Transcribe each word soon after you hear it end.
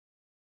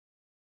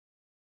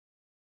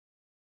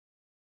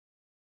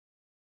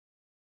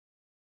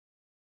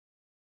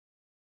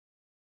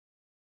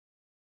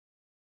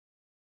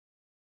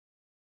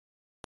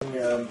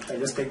I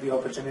just take the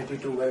opportunity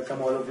to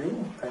welcome all of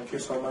you. Thank you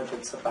so much.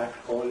 It's a packed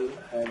hall,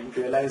 and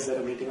realize that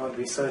a meeting on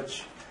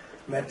research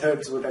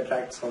methods would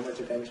attract so much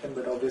attention,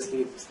 but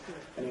obviously it's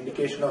an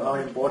indication of how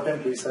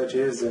important research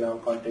is in our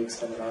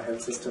context and in our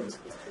health systems.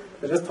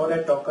 I just thought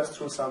I'd talk us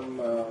through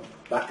some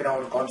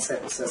background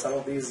concepts. Some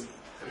of these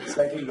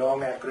slightly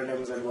long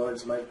acronyms and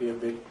words might be a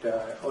bit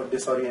or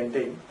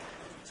disorienting.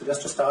 So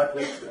just to start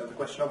with the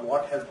question of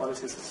what health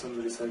policy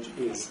systems research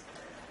is.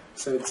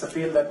 So it's a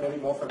field that may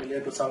be more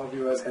familiar to some of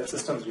you as health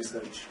systems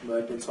research,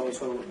 but it's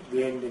also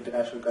gained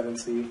international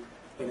currency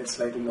in its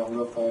slightly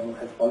longer form of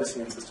health policy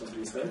and systems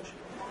research.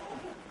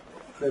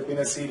 There have been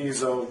a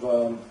series of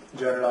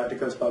journal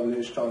articles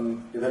published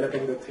on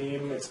developing the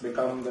theme. It's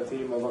become the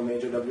theme of a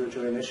major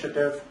WHO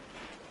initiative,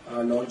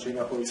 launching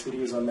a whole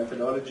series on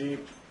methodology.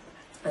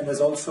 And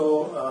there's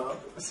also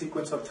a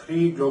sequence of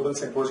 3 global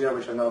symposia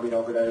which have now been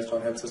organized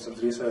on health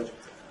systems research,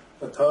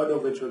 the third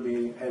of which will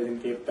be held in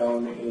Cape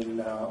Town in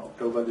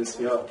October this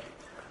year.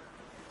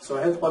 So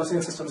health policy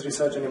and systems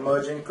research, an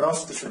emerging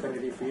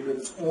cross-disciplinary field with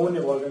its own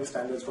evolving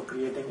standards for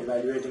creating,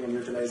 evaluating and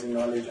utilizing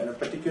knowledge, and a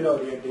particular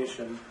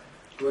orientation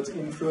towards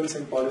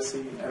influencing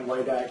policy and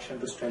wider action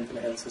to strengthen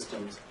health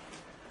systems.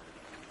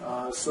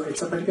 So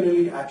it's a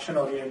particularly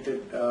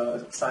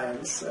action-oriented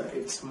science.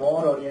 It's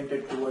more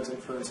oriented towards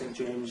influencing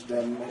change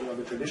than many of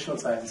the traditional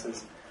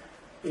sciences.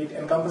 It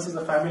encompasses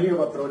a family of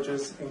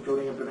approaches,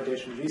 including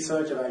implementation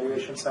research,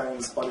 evaluation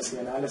science, policy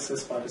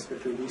analysis,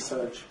 participatory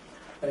research,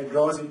 and it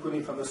draws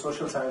equally from the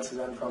social sciences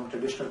and from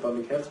traditional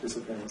public health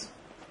disciplines.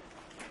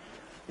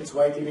 It's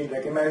widely been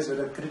recognized as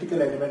a critical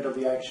element of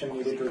the action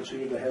needed to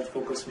achieve the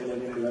health-focused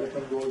Millennium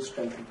Development Goals,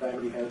 strengthen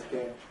primary health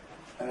care,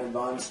 and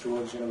advance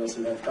towards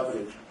universal health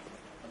coverage.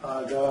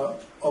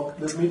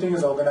 This meeting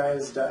is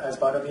organized as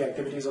part of the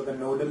activities of the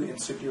Nodal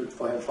Institute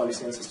for Health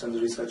Policy and Systems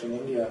Research in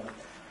India.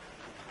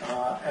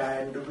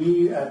 And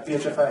we at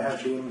PHFI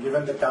have been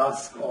given the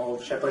task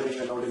of shepherding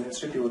the Nodal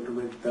Institute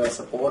with the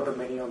support of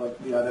many of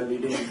the other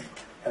leading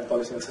health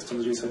policy and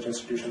systems research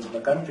institutions in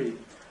the country.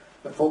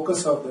 The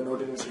focus of the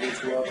Nodal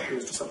Institute's work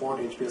is to support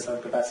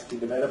HPSR capacity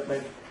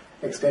development,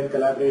 extend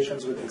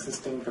collaborations with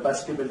existing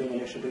capacity building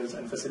initiatives,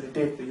 and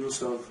facilitate the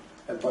use of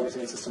health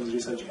policy and systems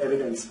research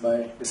evidence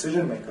by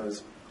decision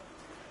makers.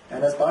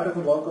 And as part of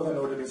the work of the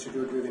Nodal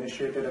Institute, we've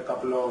initiated a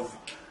couple of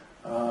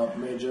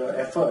major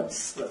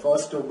efforts, the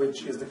first of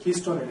which is the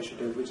Keystone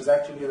Initiative, which is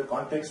actually the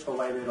context for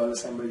why we're all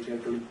assembled here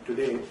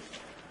today.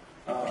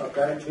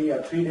 Currently, a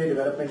 3-day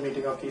development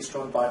meeting of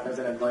Keystone partners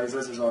and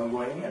advisors is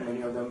ongoing, and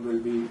many of them will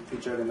be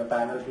featured in the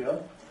panel here.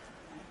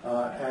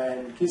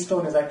 And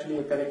Keystone is actually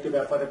a collective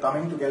effort, a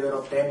coming together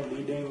of 10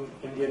 leading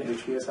Indian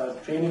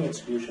HPSR training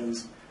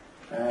institutions,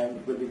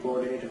 and will be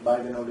coordinated by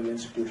the Nodal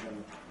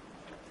Institution.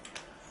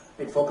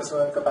 It focuses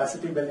on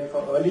capacity building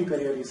for early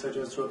career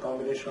researchers through a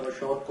combination of a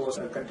short course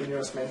and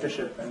continuous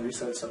mentorship and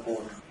research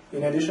support.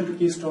 In addition to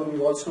Keystone,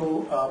 we've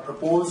also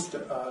proposed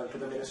to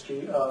the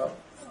Ministry a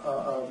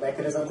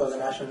mechanism called the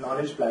National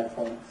Knowledge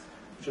Platform,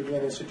 which will be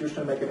an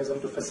institutional mechanism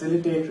to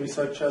facilitate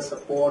researcher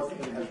support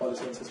in health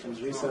policy and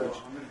systems research,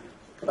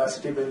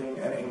 capacity building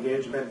and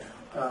engagement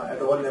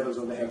at all levels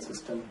of the health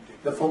system.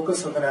 The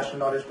focus of the National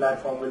Knowledge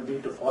Platform will be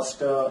to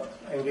foster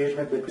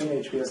engagement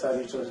between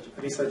HPSR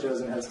researchers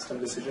and health system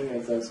decision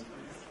makers,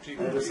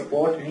 and to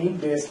support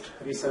need-based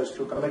research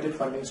through committed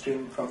funding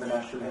stream from the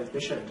National Health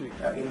Mission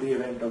in the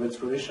event of its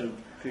fruition.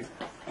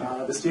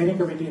 The steering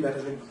committee that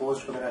has been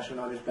proposed for the National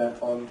Knowledge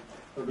Platform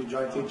will be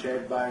jointly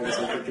chaired by the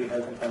Secretary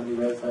Health and Family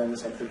Welfare and the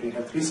Secretary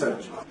Health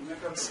Research.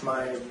 It's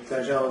my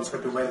pleasure also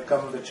to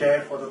welcome the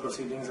chair for the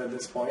proceedings at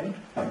this point,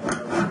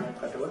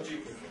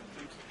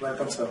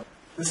 Welcome, sir.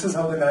 This is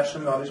how the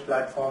National Knowledge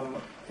Platform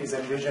is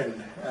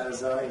envisioned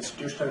as an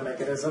institutional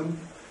mechanism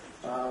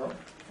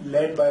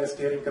led by a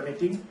steering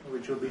committee,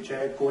 which will be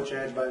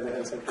co-chaired by the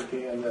Health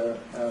Secretary and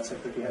the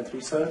Secretary Health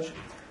Research,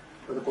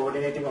 with a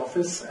coordinating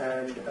office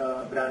and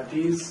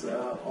grantees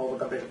through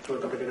a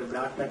competitive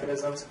grant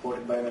mechanism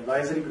supported by an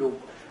advisory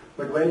group,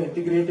 but well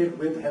integrated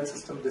with health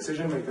system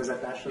decision makers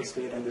at national,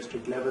 state and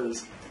district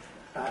levels,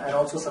 and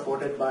also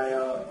supported by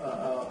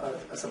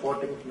a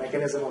supporting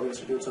mechanism of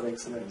institutes of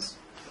excellence.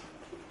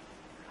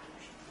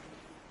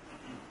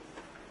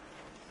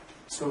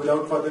 So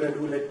without further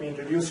ado, let me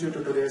introduce you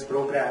to today's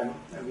program.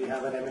 And we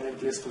have an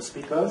eminent list of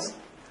speakers.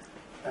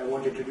 I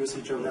won't introduce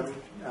each of them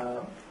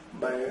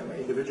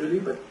individually,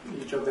 but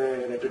each of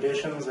their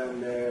reputations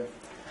and their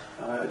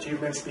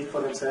achievements speak for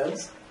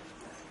themselves.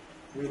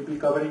 We'll be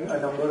covering a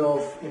number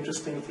of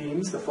interesting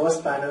themes. The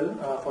first panel,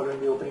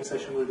 following the opening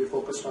session, will be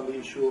focused on the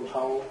issue of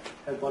how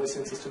health policy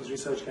and systems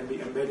research can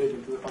be embedded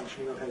into the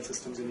functioning of health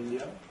systems in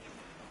India.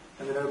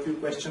 And there are a few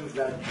questions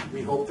that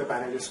we hope the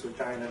panelists will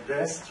try and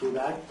address through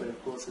that, but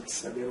of course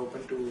they're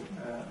open to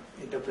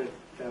interpret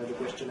the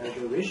question as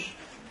they wish.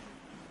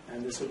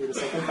 And this will be the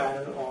second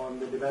panel on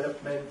the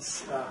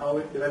developments, how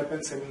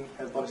developments in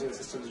health policy and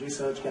systems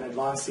research can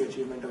advance the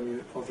achievement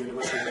of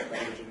universal health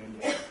coverage in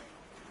India.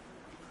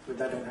 With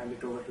that, I'll hand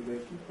it over to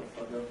Becky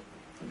for further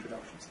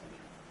introductions. Thank you.